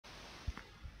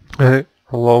Right,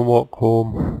 a long walk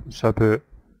home. It's about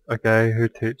a guy who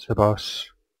takes a bus,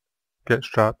 gets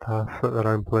dropped off at the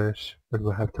wrong place, and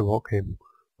we have to walk home.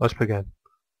 Let's begin.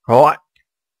 Right,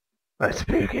 let's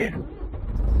begin.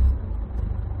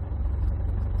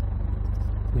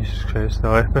 Jesus Christ, they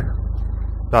left me.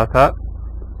 That's it?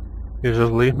 You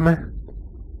just leave me?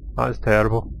 That's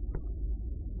terrible.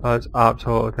 That's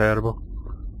absolutely terrible.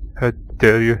 How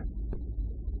dare you?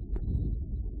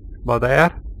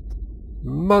 Mother?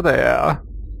 Mother!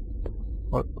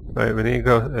 What? Right, we need to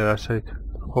go to this side.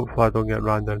 Hopefully I don't get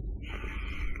ran down.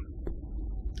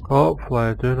 Hopefully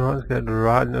I do not get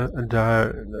ran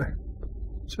down.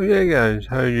 So yeah guys,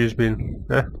 how you's been?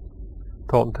 Eh?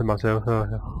 Talking to myself.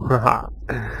 I'm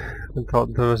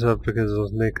talking to myself because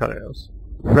there's no careers.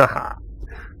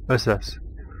 What's this?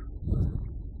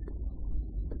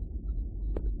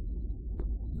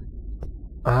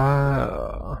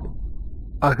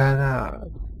 Okay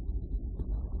that.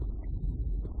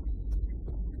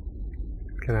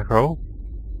 Can I crawl?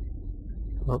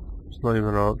 Oh, it's not even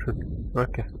an option.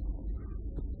 Okay.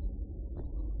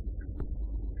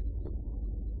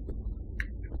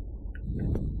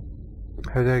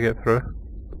 How do I get through?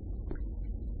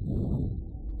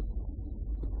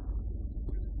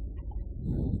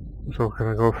 So can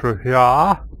I go through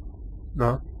here?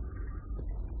 No.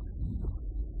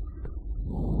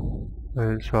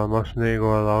 Right, so I must need to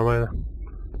go the other way then.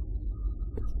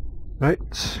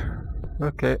 Right.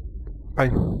 Okay.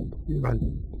 Fine.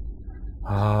 Fine.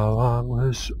 How long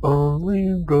was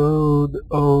only road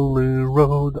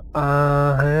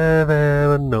I have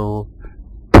ever known.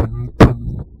 Pum,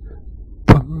 pum,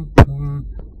 pum, pum,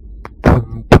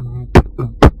 pum, pum,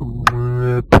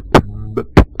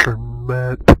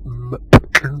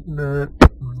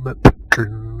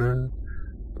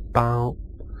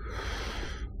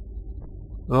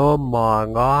 oh my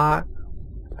god.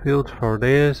 Fields for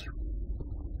days.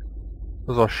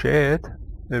 There's a shed.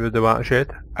 Maybe they want a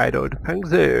shed. I don't think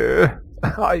so.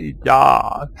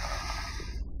 Yeah.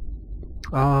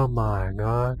 Oh my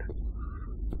god.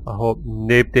 I hope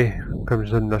nobody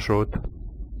comes in this road.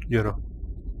 You know.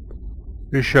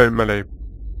 Who's shouting my name?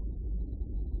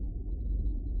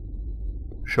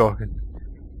 Shocking.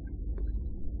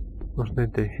 There's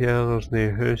nobody here, there's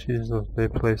no houses, there's no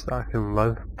place that I can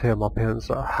live. Tell my parents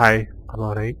that hi, I'm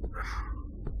alright.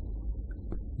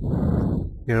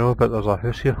 You know, but there's a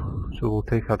house here, so we'll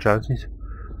take our chances.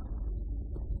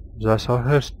 Is this our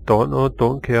house? Don't know,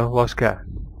 don't care, let's get it.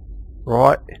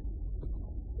 Right.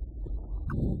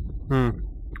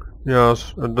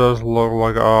 Yes, it does look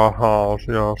like our house,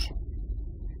 yes.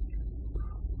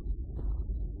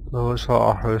 No, it's not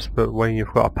our house, but when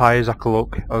you've got a pie as a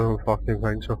cloak, I don't fucking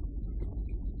think so.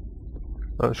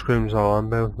 That screams alarm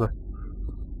bells now.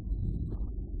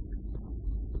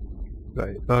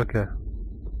 Right, okay.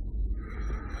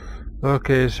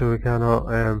 Okay, so we cannot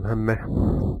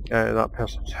get that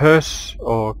person's house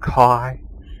or car.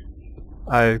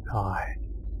 Okay.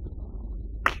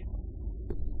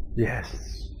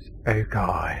 Yes.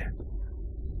 Okay.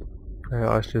 Right,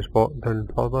 let's just walk down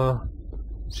further.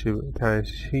 See what we can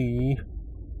see.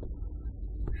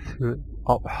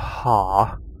 Up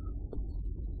here.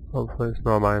 Hopefully it's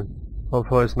not a man.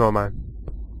 Hopefully it's not a man.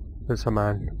 If it's a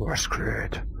man, we're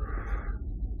screwed.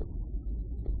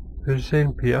 Who's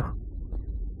saying Peter?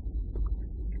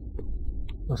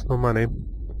 That's not my name.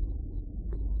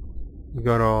 We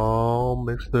got all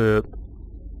mixed up.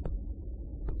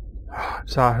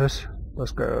 It's our house.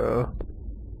 Let's go.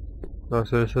 No,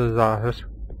 so this is our house.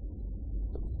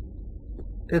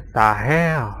 It's a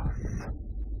house.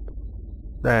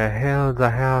 The hell's a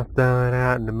house down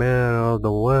out in the middle of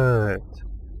the woods?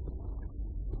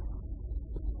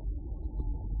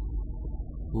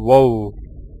 Whoa.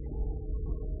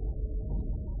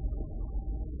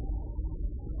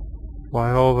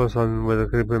 Why all of a sudden with the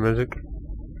creepy music?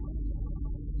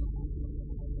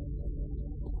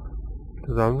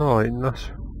 Because I'm not liking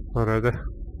this already.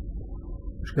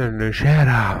 Just getting a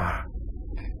shadow.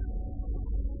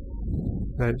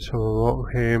 Right, so we'll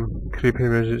walk home. Creepy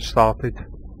music started.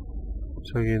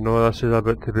 So you know this is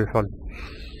about to be fun.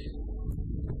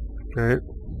 Right,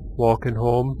 walking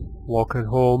home. Walking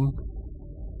home.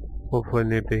 Hopefully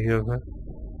nobody hears me.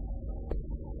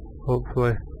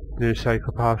 Hopefully new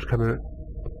psychopaths come out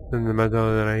in the middle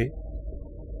of the night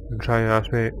and try and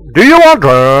ask me, do you want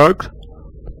drugs?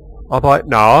 I'm like,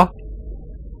 nah,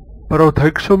 but I'll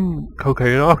take some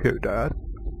cocaine off you, Dad.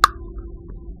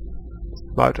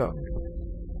 Right on.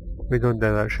 We don't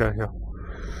do that shit here.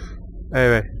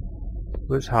 Anyway,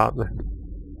 what's happening?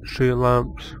 Street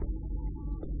lamps.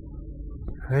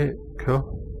 Right, cool.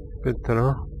 Good to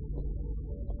know.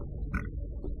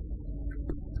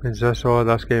 Is this all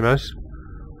this game is?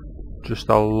 Just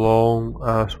a long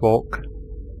ass walk.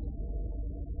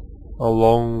 A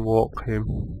long walk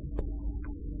home.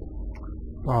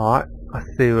 Alright, I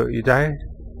see what you do.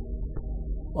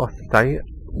 I'll stay.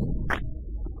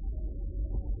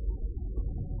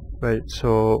 Right,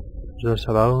 so just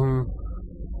around.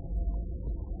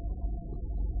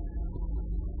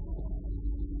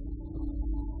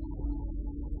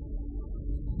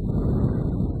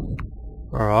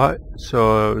 Alright,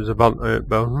 so it was a burnt out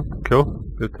building. Cool,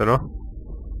 good to know.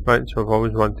 Right, so I've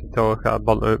always wanted to look at a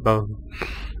burnt out building.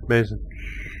 Amazing.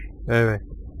 Anyway.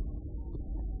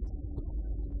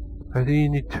 How do you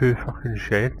need 2 fucking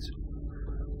sheds?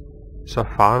 It's a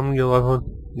farm you live on.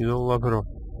 You don't live in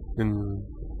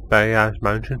a big ass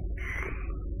mansion.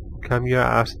 Come your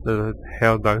ass the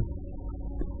hell down.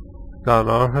 Got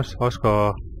another house? Let's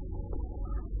go.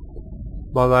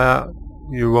 But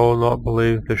you will not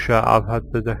believe the shit I've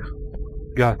had to do.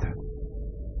 God.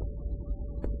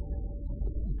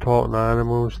 Talking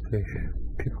animals to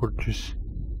people just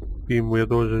being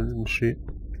weirdos in the street.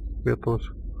 Weirdos.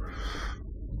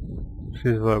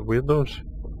 She's like weirdos?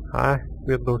 Aye,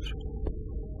 weirdos.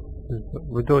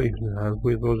 We don't even have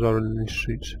weirdos out in the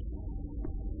streets.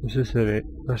 This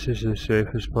is the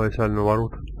safest place in the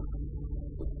world.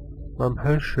 I'm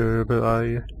how sure about that,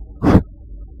 you?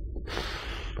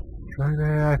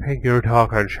 I think you're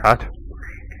talking shit.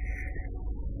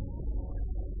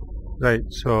 Right,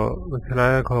 so we can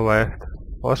either go left.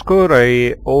 Let's go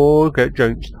right. Oh, get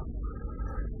jounced.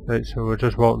 Right, so we're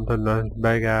just walking down this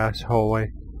big ass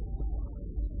hallway.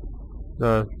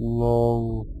 The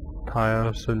long,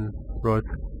 tiresome road.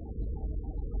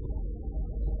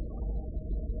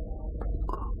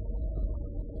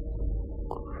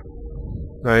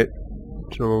 Right,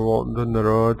 so we're walking down the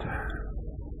road.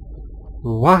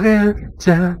 Walking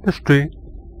down the street.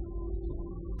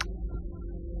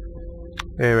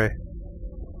 Anyway.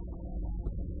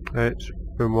 Right, it's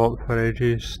been walking for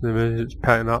ages, the music's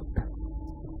picking up.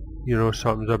 You know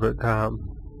something's about to happen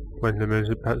when the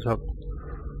music picks up.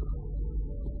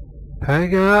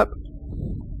 Pick up!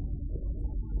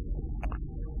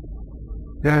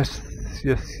 Yes,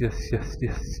 yes, yes, yes,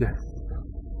 yes, yes.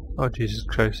 Oh Jesus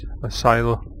Christ, a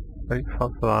silo. Right,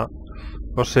 fuck for that.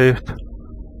 We're saved.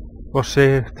 We're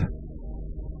saved.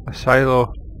 A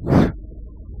silo.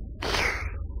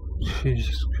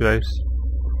 Jesus Christ.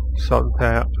 Something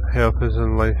to help us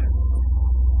in life.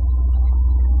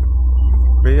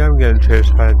 But yeah, I'm getting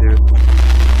chased by a dude.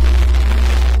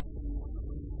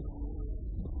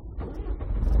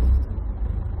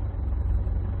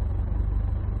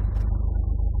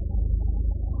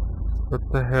 What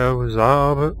the hell was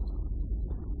that about?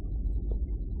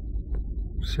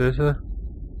 Seriously?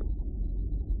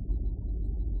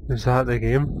 Is that the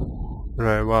game?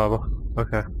 Right, whatever.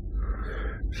 Okay.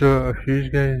 So if you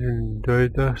guys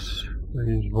enjoyed this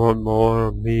and you want more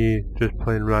of me just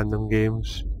playing random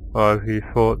games, or if you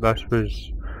thought this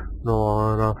was not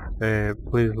long enough,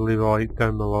 please leave a like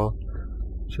down below,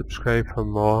 subscribe for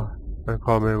more, and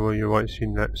comment what you want to see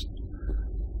next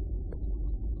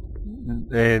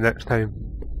time.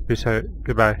 Peace out,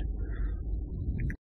 goodbye.